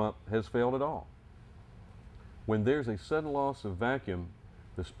that the pump has failed at all. When there's a sudden loss of vacuum,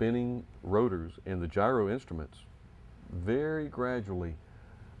 the spinning rotors and the gyro instruments very gradually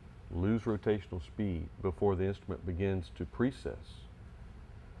lose rotational speed before the instrument begins to precess.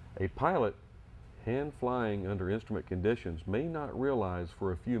 A pilot hand flying under instrument conditions may not realize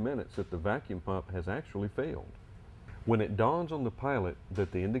for a few minutes that the vacuum pump has actually failed. When it dawns on the pilot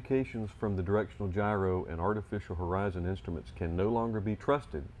that the indications from the directional gyro and artificial horizon instruments can no longer be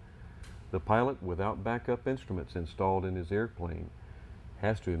trusted, the pilot, without backup instruments installed in his airplane,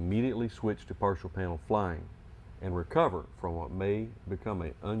 has to immediately switch to partial panel flying and recover from what may become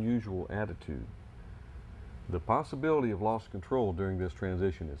an unusual attitude. The possibility of loss of control during this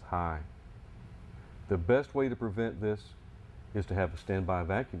transition is high. The best way to prevent this is to have a standby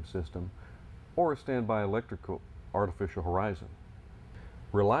vacuum system or a standby electrical artificial horizon.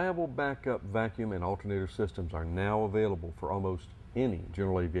 Reliable backup vacuum and alternator systems are now available for almost any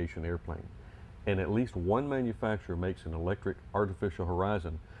general aviation airplane, and at least one manufacturer makes an electric artificial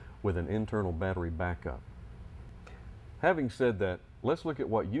horizon with an internal battery backup. Having said that, let's look at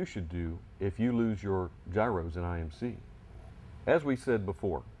what you should do if you lose your gyros in IMC. As we said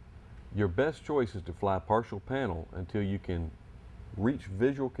before, your best choice is to fly partial panel until you can reach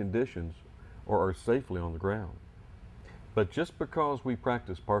visual conditions or are safely on the ground. But just because we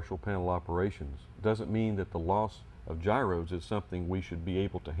practice partial panel operations doesn't mean that the loss of gyros is something we should be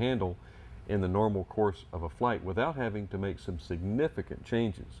able to handle in the normal course of a flight without having to make some significant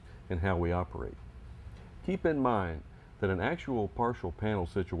changes in how we operate. Keep in mind that an actual partial panel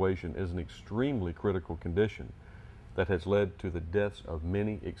situation is an extremely critical condition that has led to the deaths of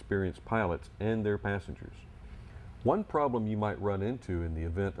many experienced pilots and their passengers. One problem you might run into in the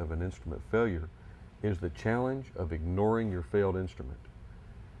event of an instrument failure is the challenge of ignoring your failed instrument.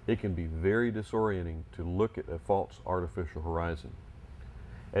 It can be very disorienting to look at a false artificial horizon.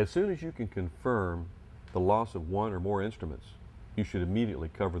 As soon as you can confirm the loss of one or more instruments, you should immediately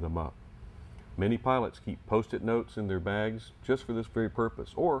cover them up. Many pilots keep post-it notes in their bags just for this very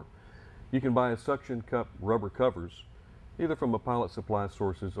purpose, or you can buy a suction cup rubber covers either from a pilot supply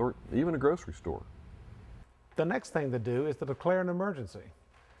sources or even a grocery store. The next thing to do is to declare an emergency.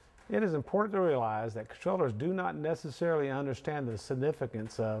 It is important to realize that controllers do not necessarily understand the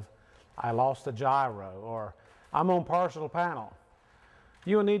significance of "I lost a gyro" or "I'm on partial panel."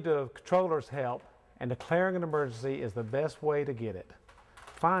 You will need the controller's help, and declaring an emergency is the best way to get it.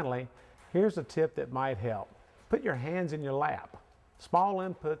 Finally, here's a tip that might help. Put your hands in your lap. Small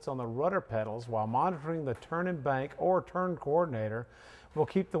inputs on the rudder pedals while monitoring the turn and bank or turn coordinator will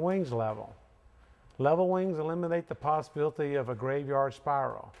keep the wings level. Level wings eliminate the possibility of a graveyard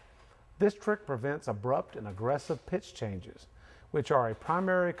spiral. This trick prevents abrupt and aggressive pitch changes, which are a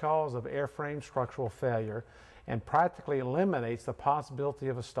primary cause of airframe structural failure and practically eliminates the possibility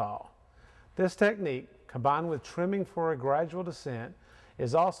of a stall. This technique, combined with trimming for a gradual descent,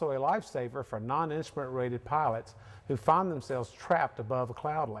 is also a lifesaver for non-instrument rated pilots who find themselves trapped above a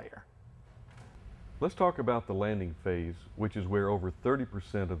cloud layer. Let's talk about the landing phase, which is where over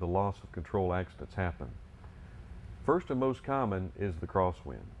 30% of the loss of control accidents happen. First and most common is the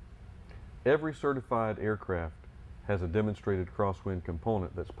crosswind. Every certified aircraft has a demonstrated crosswind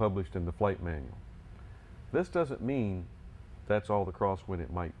component that's published in the flight manual. This doesn't mean that's all the crosswind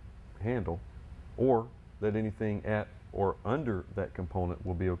it might handle, or that anything at or under that component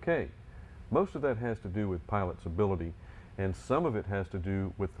will be okay. Most of that has to do with pilot's ability, and some of it has to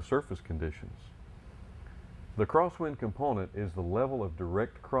do with the surface conditions. The crosswind component is the level of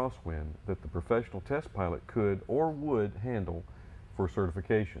direct crosswind that the professional test pilot could or would handle for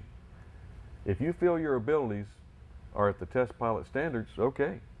certification. If you feel your abilities are at the test pilot standards,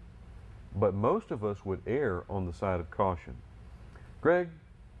 okay. But most of us would err on the side of caution. Greg,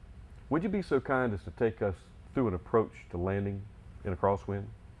 would you be so kind as to take us through an approach to landing in a crosswind?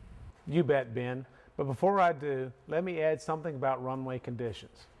 You bet, Ben. But before I do, let me add something about runway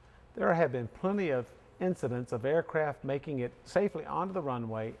conditions. There have been plenty of incidents of aircraft making it safely onto the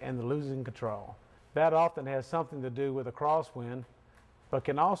runway and losing control. That often has something to do with a crosswind, but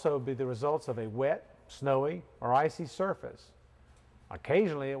can also be the results of a wet, snowy, or icy surface.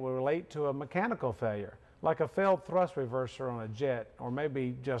 Occasionally, it will relate to a mechanical failure, like a failed thrust reverser on a jet, or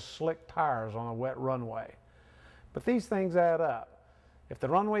maybe just slick tires on a wet runway. But these things add up. If the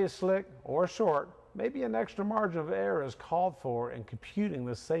runway is slick or short, maybe an extra margin of error is called for in computing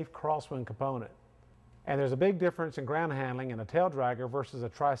the safe crosswind component. And there's a big difference in ground handling in a tail dragger versus a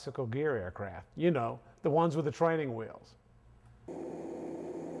tricycle gear aircraft. You know, the ones with the training wheels.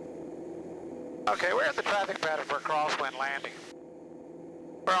 Okay, we're at the traffic pattern for a crosswind landing.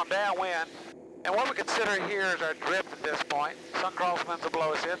 We're on downwind, and what we consider here is our drift at this point. Some crosswinds will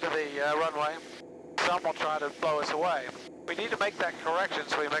blow us into the runway. Some will try to blow us away. We need to make that correction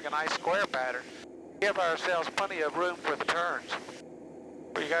so we make a nice square pattern. Give ourselves plenty of room for the turns.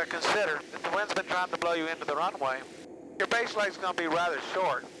 But you got to consider, if the wind's been trying to blow you into the runway, your base leg's going to be rather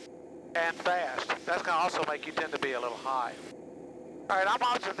short and fast. That's going to also make you tend to be a little high. All right, I'm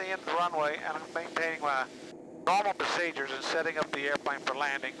opposite the end of the runway, and I'm maintaining my normal procedures and setting up the airplane for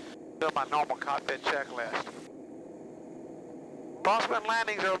landing, doing my normal cockpit checklist. Crosswind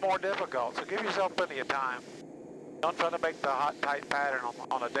landings are more difficult, so give yourself plenty of time. Don't try to make the hot, tight pattern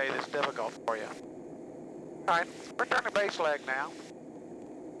on a day that's difficult for you. All right, return to base leg now.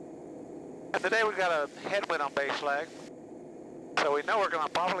 And today we've got a headwind on base leg, so we know we're going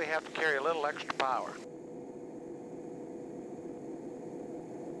to probably have to carry a little extra power.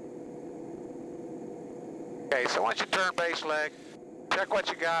 Okay, so once you turn base leg, check what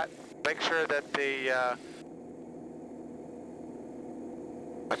you got, make sure that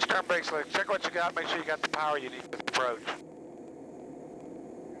once you turn base leg, check what you got, make sure you got the power you need for the approach.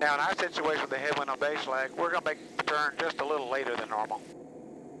 Now in our situation with the headwind on base leg, we're going to make the turn just a little later than normal.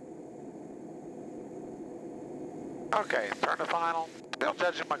 Okay, turn to final, still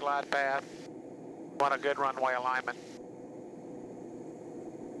judging my glide path, want a good runway alignment.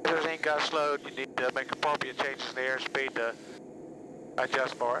 If there's any gust load, you need to make appropriate changes in the airspeed to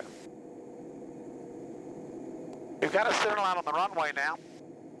adjust for it. We've got a center line on the runway now,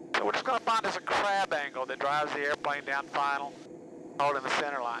 so we're just going to find us a crab angle that drives the airplane down final, holding the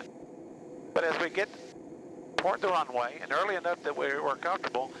center line. But as we get toward the runway, and early enough that we're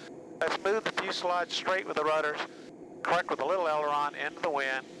comfortable, let's move the fuselage straight with the rudders, correct with a little aileron into the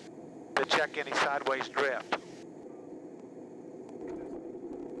wind to check any sideways drift.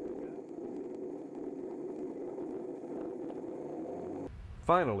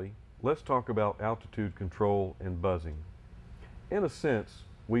 Finally, let's talk about altitude control and buzzing. In a sense,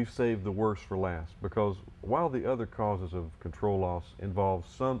 we've saved the worst for last because while the other causes of control loss involve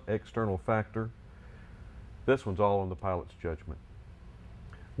some external factor, this one's all on the pilot's judgment.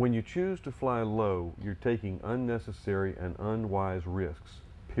 When you choose to fly low, you're taking unnecessary and unwise risks,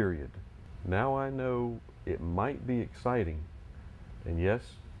 period. Now I know it might be exciting, and yes,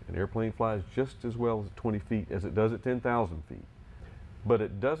 an airplane flies just as well at 20 feet as it does at 10,000 feet. But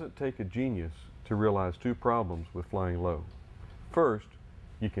it doesn't take a genius to realize two problems with flying low. First,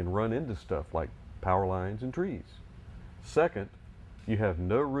 you can run into stuff like power lines and trees. Second, you have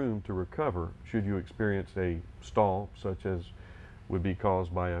no room to recover should you experience a stall such as would be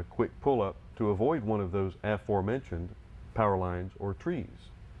caused by a quick pull-up to avoid one of those aforementioned power lines or trees.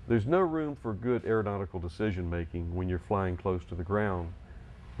 There's no room for good aeronautical decision-making when you're flying close to the ground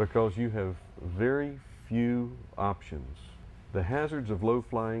because you have very few options. The hazards of low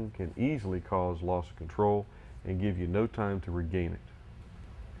flying can easily cause loss of control and give you no time to regain it.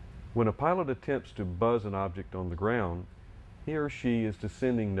 When a pilot attempts to buzz an object on the ground, he or she is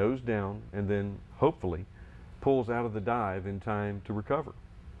descending nose down and then, hopefully, pulls out of the dive in time to recover.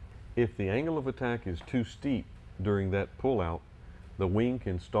 If the angle of attack is too steep during that pull-out, the wing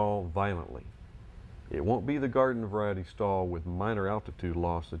can stall violently. It won't be the garden variety stall with minor altitude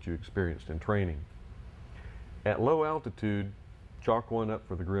loss that you experienced in training. At low altitude, chalk one up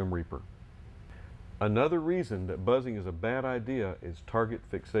for the Grim Reaper. Another reason that buzzing is a bad idea is target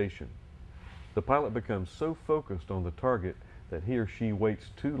fixation. The pilot becomes so focused on the target that he or she waits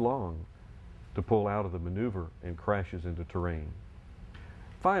too long to pull out of the maneuver and crashes into terrain.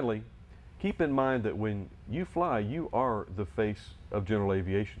 Finally, keep in mind that when you fly, you are the face of general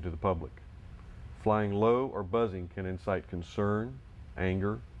aviation to the public. Flying low or buzzing can incite concern,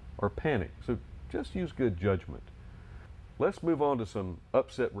 anger, or panic, so just use good judgment. Let's move on to some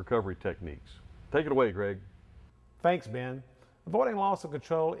upset recovery techniques. Take it away, Greg. Thanks, Ben. Avoiding loss of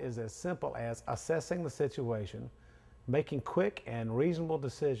control is as simple as assessing the situation, making quick and reasonable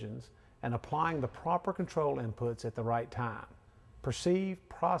decisions, and applying the proper control inputs at the right time. Perceive,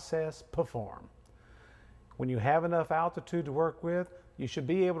 process, perform. When you have enough altitude to work with, you should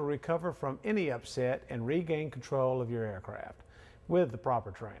be able to recover from any upset and regain control of your aircraft with the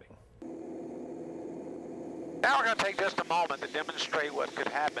proper training. Now we're going to take just a moment to demonstrate what could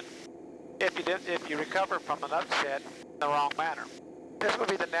happen if you recover from an upset in the wrong manner. This would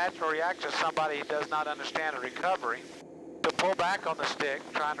be the natural reaction of somebody who does not understand a recovery to pull back on the stick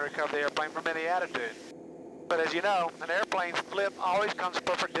trying to recover the airplane from any attitude. But as you know, an airplane's flip always comes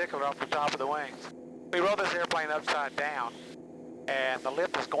perpendicular off the top of the wings. We roll this airplane upside down and the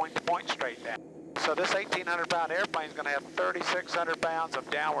lip is going to point straight down. So this 1,800-pound airplane is going to have 3,600 pounds of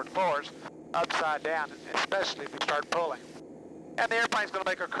downward force upside down, especially if we start pulling. And the airplane's going to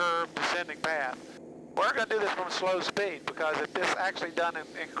make a curved descending path. We're going to do this from slow speed because if this actually done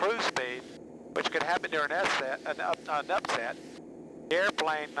in cruise speed, which could happen during an upset, the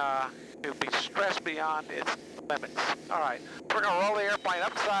airplane would be stressed beyond its limits. All right, we're going to roll the airplane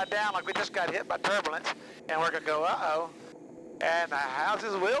upside down like we just got hit by turbulence, and we're going to go, uh-oh, and the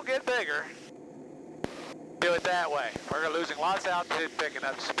houses will get bigger. Do it that way. We're losing lots of altitude, picking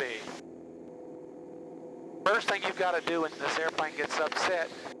up speed. First thing you've got to do when this airplane gets upset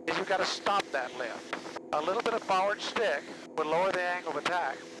is you've got to stop that lift. A little bit of forward stick would lower the angle of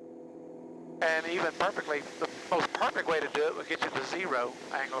attack. And even perfectly, the most perfect way to do it would get you to 0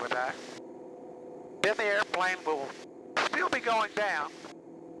 angle of attack. Then the airplane will still be going down,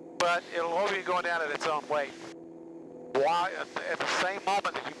 but it'll only be going down at its own weight. While, at the same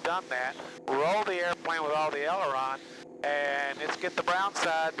moment that you've done that, roll the airplane with all the aileron, and let's get the brown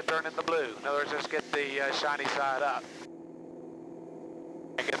side to turn into blue. In other words, let's get the shiny side up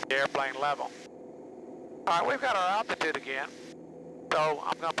and get the airplane level. All right, we've got our altitude again. So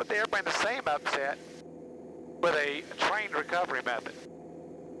I'm going to put the airplane the same upset with a trained recovery method.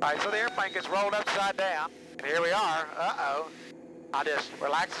 All right, so the airplane gets rolled upside down, and here we are. Uh-oh. I just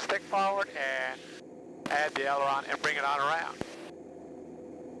relax the stick forward and add the aileron and bring it on around.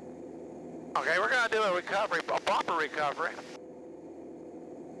 Okay, we're going to do a recovery, a bumper recovery.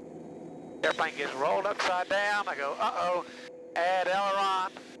 Airplane gets rolled upside down. I go, uh-oh, add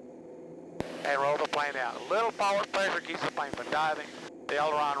aileron, and roll the plane out. A little forward pressure keeps the plane from diving. The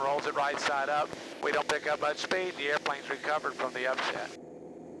aileron rolls it right side up. We don't pick up much speed. The airplane's recovered from the upset.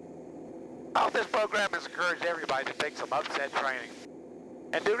 I hope this program has encouraged everybody to take some upset training.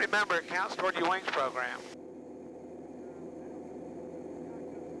 And do remember, it counts toward your wings program.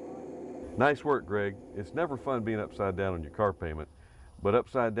 Nice work, Greg. It's never fun being upside down on your car payment, but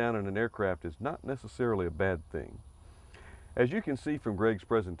upside down in an aircraft is not necessarily a bad thing. As you can see from Greg's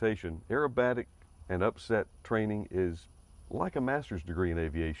presentation, aerobatic and upset training is like a master's degree in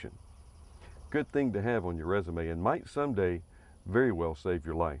aviation. Good thing to have on your resume and might someday very well save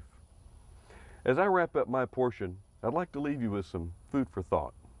your life. As I wrap up my portion, I'd like to leave you with some food for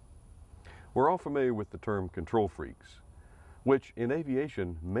thought. We're all familiar with the term control freaks, which in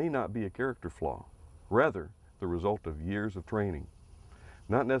aviation may not be a character flaw, rather the result of years of training.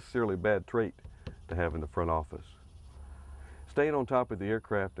 Not necessarily a bad trait to have in the front office. Staying on top of the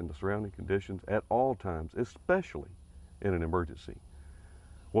aircraft and the surrounding conditions at all times, especially in an emergency,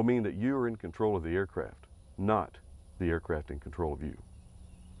 will mean that you are in control of the aircraft, not the aircraft in control of you.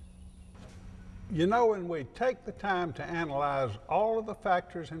 You know, when we take the time to analyze all of the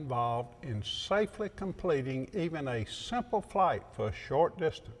factors involved in safely completing even a simple flight for a short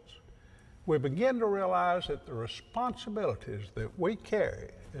distance, we begin to realize that the responsibilities that we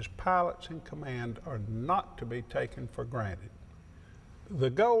carry as pilots in command are not to be taken for granted. The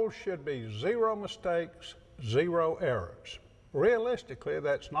goal should be 0 mistakes, 0 errors. Realistically,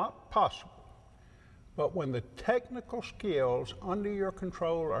 that's not possible. But when the technical skills under your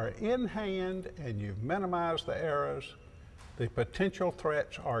control are in hand and you've minimized the errors, the potential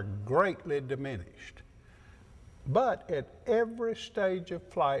threats are greatly diminished. But at every stage of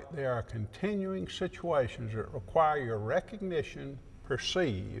flight, there are continuing situations that require your recognition,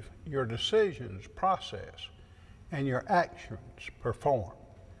 perceive, your decisions, process, and your actions, perform.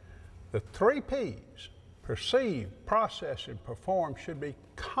 The 3 P's, perceive, process, and perform, should be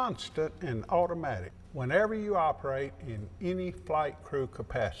constant and automatic whenever you operate in any flight crew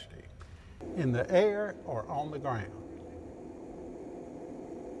capacity, in the air or on the ground.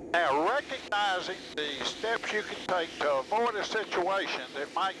 Now, recognizing the steps you can take to avoid a situation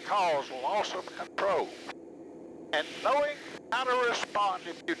that might cause loss of control, and knowing how to respond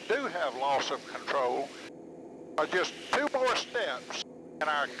if you do have loss of control, are just 2 more steps in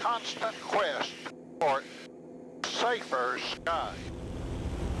our constant quest for safer skies.